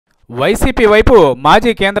YCP వైపు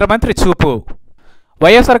మాజీ కేంద్ర మంత్రి చూపు.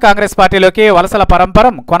 వైఎస్ఆర్ కాంగ్రెస్ పార్టీలోకి వలసల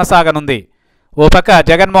పరంపరం కొనసాగనుంది. ఓ పక్క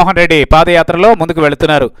జగన్మోహన్ రెడ్డి పాదయాత్రలో ముందుకు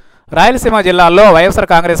వెళుతున్నారు. రాయలసీమ జిల్లాల్లో వైఎస్ఆర్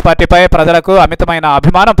కాంగ్రెస్ పార్టీపై ప్రజలకు అమితమైన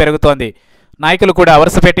అభిమానం పెరుగుతోంది. నాయకులు కూడా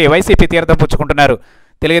వరుసపెట్టి వైసీపీ తీర్థం పుచ్చుకుంటున్నారు.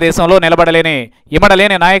 తెలుగుదేశంలో నిలబడలేని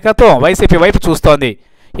ఇమడలేని నాయకత్వం వైసీపీ వైపు చూస్తోంది.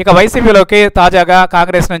 ఇక వైసీపీలోకి తాజాగా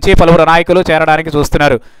కాంగ్రెస్ నుంచి పలువురు నాయకులు చేరడానికి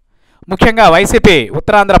చూస్తున్నారు. ముఖ్యంగా వైసీపీ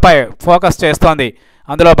ఉత్తరాంధ్రపై ఫోకస్ చేస్తోంది.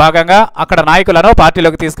 అందులో భాగంగా అక్కడ నాయకులను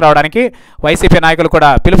పార్టీలోకి తీసుకురావడానికి వైసీపీ నాయకులు కూడా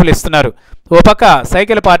పిలుపునిస్తున్నారు. ఓ పక్క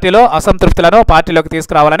సైకిల్ పార్టీలో అసంతృప్తులను పార్టీలోకి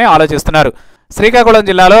తీసుకురావాలని ఆలోచిస్తున్నారు. శ్రీకాకుళం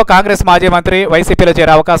జిల్లాలో కాంగ్రెస్ మాజీ మంత్రి వైసీపీలో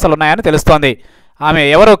చేరే అవకాశాలున్నాయని తెలుస్తోంది. ఆమె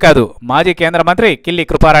ఎవరూ కాదు, మాజీ కేంద్ర మంత్రి కిల్లి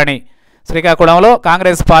కృపా రాణి. శ్రీకాకుళంలో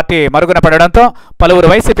కాంగ్రెస్ పార్టీ మరుగున పడడంతో పలువురు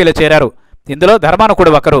వైసీపీలో చేరారు. ఇందులో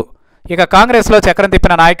ధర్మానుకుడు ఒకరు. ఇక కాంగ్రెస్లో చక్రం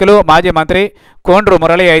తిప్పిన నాయకులు మాజీ మంత్రి కోండ్రు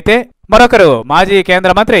మురళి అయితే మరొకరు మాజీ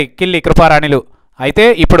కేంద్ర మంత్రి కిల్లి కృపారాణిలు. అయితే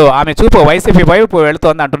ఇప్పుడు ఆమె చూపు వైసీపీ వైపు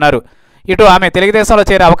వెళుతోంది అంటున్నారు. ఇటు ఆమె తెలుగుదేశంలో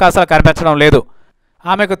చేరే అవకాశాలు కనిపించడం లేదు.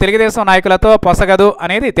 ఆమెకు తెలుగుదేశం నాయకులతో పొసగదు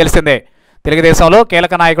అనేది తెలిసిందే. తెలుగుదేశంలో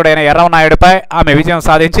కీలక నాయకుడైన ఎర్రమనాయుడుపై ఆమె విజయం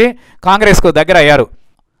సాధించి కాంగ్రెస్కు దగ్గర అయ్యారు.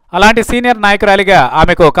 అలాంటి సీనియర్ నాయకురాలిగా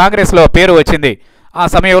ఆమెకు కాంగ్రెస్లో పేరు వచ్చింది. ఆ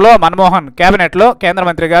సమయంలో మన్మోహన్ కేబినెట్లో కేంద్ర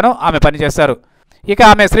మంత్రిగాను ఆమె పనిచేశారు. ఇక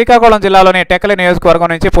ఆమె శ్రీకాకుళం జిల్లాలోని టెక్కలి నియోజకవర్గం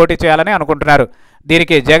నుంచి పోటీ చేయాలని అనుకుంటున్నారు.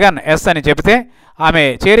 దీనికి జగన్ ఎస్ అని చెబితే ఆమె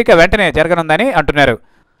చేరిక వెంటనే జరగనుందని అంటున్నారు.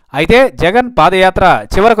 అయితే జగన్ పాదయాత్ర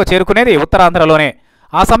చివరకు చేరుకునేది ఉత్తరాంధ్రలోనే.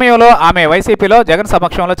 ఆ సమయంలో ఆమె వైసీపీలో జగన్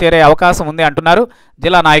సమక్షంలో చేరే అవకాశం ఉంది అంటున్నారు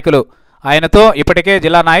జిల్లా నాయకులు. ఆయనతో ఇప్పటికే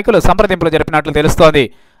జిల్లా నాయకులు సంప్రదింపులు జరిపినట్లు తెలుస్తోంది.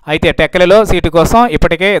 అయితే టెక్కలిలో సీటు కోసం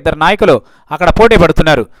ఇప్పటికే ఇద్దరు నాయకులు అక్కడ పోటీ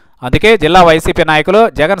పడుతున్నారు. అందుకే జిల్లా వైసీపీ నాయకులు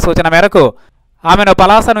జగన్ సూచన మేరకు ఆమెను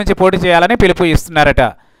పలాస నుంచి పోటీ చేయాలని పిలుపు ఇస్తున్నారట.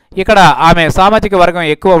 ఇక్కడ ఆమె సామాజిక వర్గం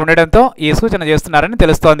ఎక్కువ ఉండడంతో ఈ సూచన చేస్తున్నారని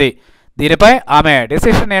తెలుస్తోంది. దీనిపై ఆమె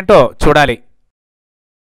డెసిషన్ ఏంటో చూడాలి.